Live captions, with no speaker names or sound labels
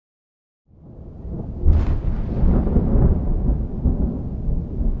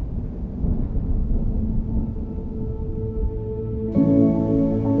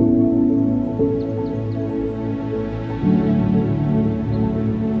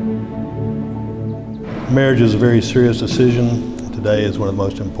Marriage is a very serious decision. Today is one of the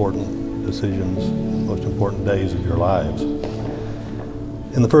most important decisions, most important days of your lives.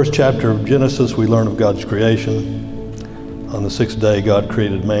 In the first chapter of Genesis, we learn of God's creation. On the sixth day, God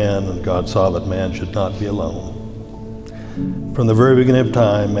created man, and God saw that man should not be alone. From the very beginning of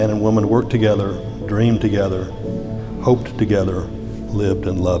time, man and woman worked together, dreamed together, hoped together, lived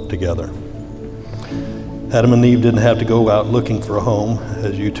and loved together. Adam and Eve didn't have to go out looking for a home,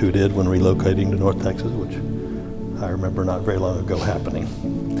 as you two did when relocating to North Texas, which I remember not very long ago happening.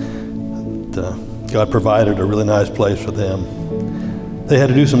 God provided a really nice place for them. They had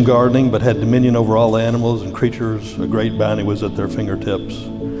to do some gardening, but had dominion over all the animals and creatures. A great bounty was at their fingertips.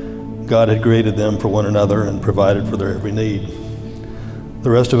 God had created them for one another and provided for their every need. The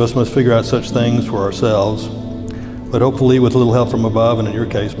rest of us must figure out such things for ourselves, but hopefully with a little help from above, and in your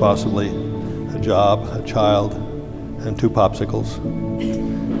case, possibly a job, a child, and 2 popsicles.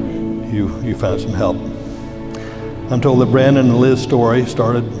 You found some help. I'm told that Brandon and Liz's story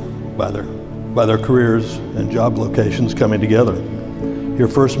started by their careers and job locations coming together. Your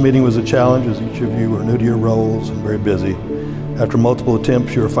first meeting was a challenge, as each of you were new to your roles and very busy. After multiple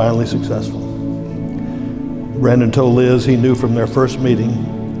attempts, you were finally successful. Brandon told Liz he knew from their first meeting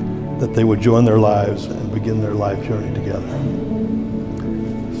that they would join their lives and begin their life journey together.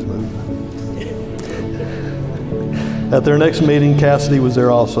 At their next meeting, Cassidy was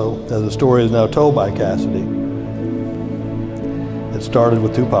there also, as the story is now told by Cassidy. It started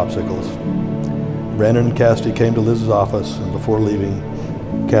with 2 popsicles. Brandon and Cassidy came to Liz's office, and before leaving,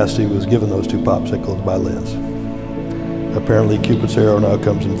 Cassidy was given those 2 popsicles by Liz. Apparently, Cupid's arrow now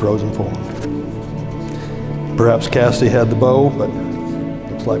comes in frozen form. Perhaps Cassidy had the bow, but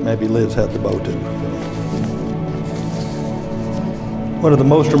looks like maybe Liz had the bow too. One of the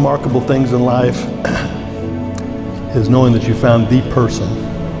most remarkable things in life is knowing that you found the person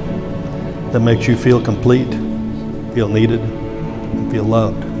that makes you feel complete, feel needed, and feel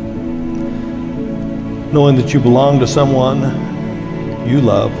loved. Knowing that you belong to someone you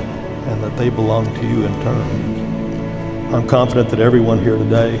love and that they belong to you in turn. I'm confident that everyone here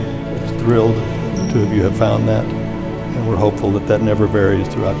today is thrilled that the 2 of you have found that, and we're hopeful that that never varies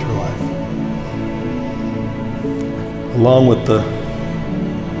throughout your life. Along with the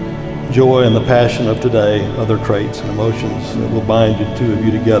joy and the passion of today, other traits and emotions that will bind the 2 of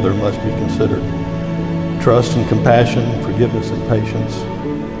you together must be considered. Trust and compassion, forgiveness and patience,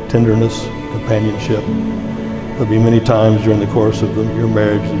 tenderness, companionship. There'll be many times during the course of your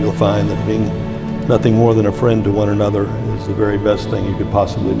marriage that you'll find that being nothing more than a friend to one another is the very best thing you could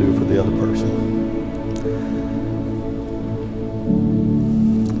possibly do for the other person.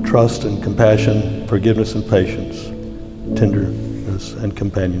 Trust and compassion, forgiveness and patience, tenderness and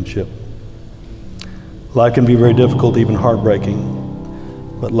companionship. Life can be very difficult, even heartbreaking,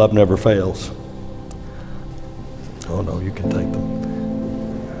 but love never fails. Oh no, you can take them.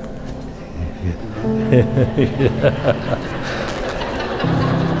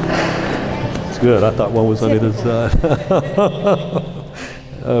 It's good. I thought one was on either side.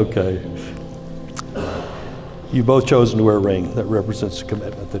 Okay. You've both chosen to wear a ring that represents the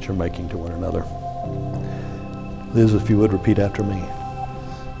commitment that you're making to one another. Liz, if you would repeat after me.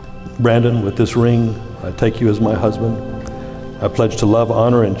 Brandon, with this ring, I take you as my husband. I pledge to love,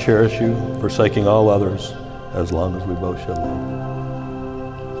 honor, and cherish you, forsaking all others, as long as we both shall live.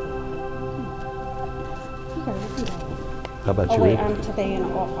 How about you? Wait, I'm to obey and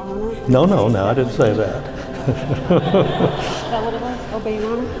honor? No, I didn't say that. Is that what it was? Obey and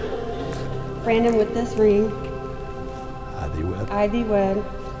honor? Brandon, with this ring, I thee wed. I thee wed.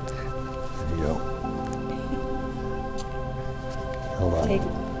 There you go. Hold on. Take,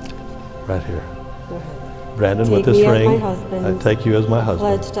 right here. go ahead. Brandon, Take with this me as ring, my husband. I take you as my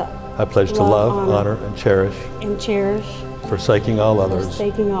husband. I pledge to love, honor, and cherish, forsaking all others,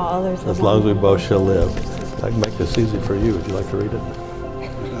 forsaking all others, as long as we both shall live. I can make this easy for you. Would you like to read it?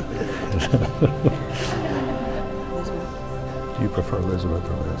 Do you prefer Elizabeth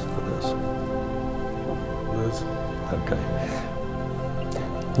or Liz for this? Liz. Okay.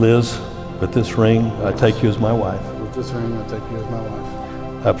 Liz, with this ring, I take you as my wife. With this ring, I take you as my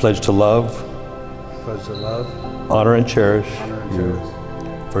wife. I pledge to love, Pledge to love, honor, and cherish you,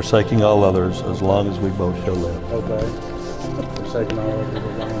 forsaking all others, as long as we both shall live. obey, forsaking all others, as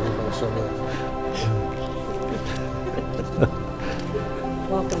long as we both shall live.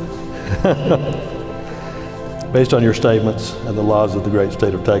 Welcome. Based on your statements and the laws of the great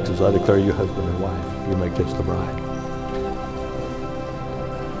state of Texas, I declare you husband and wife. You may kiss the bride.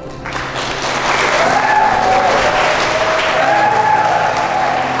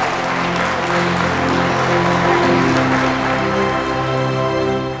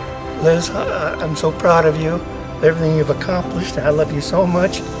 Liz, I'm so proud of you, everything you've accomplished. I love you so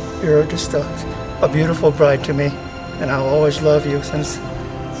much. You're just a beautiful bride to me, and I'll always love you since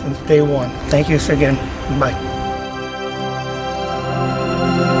day one. Thank you again. Bye.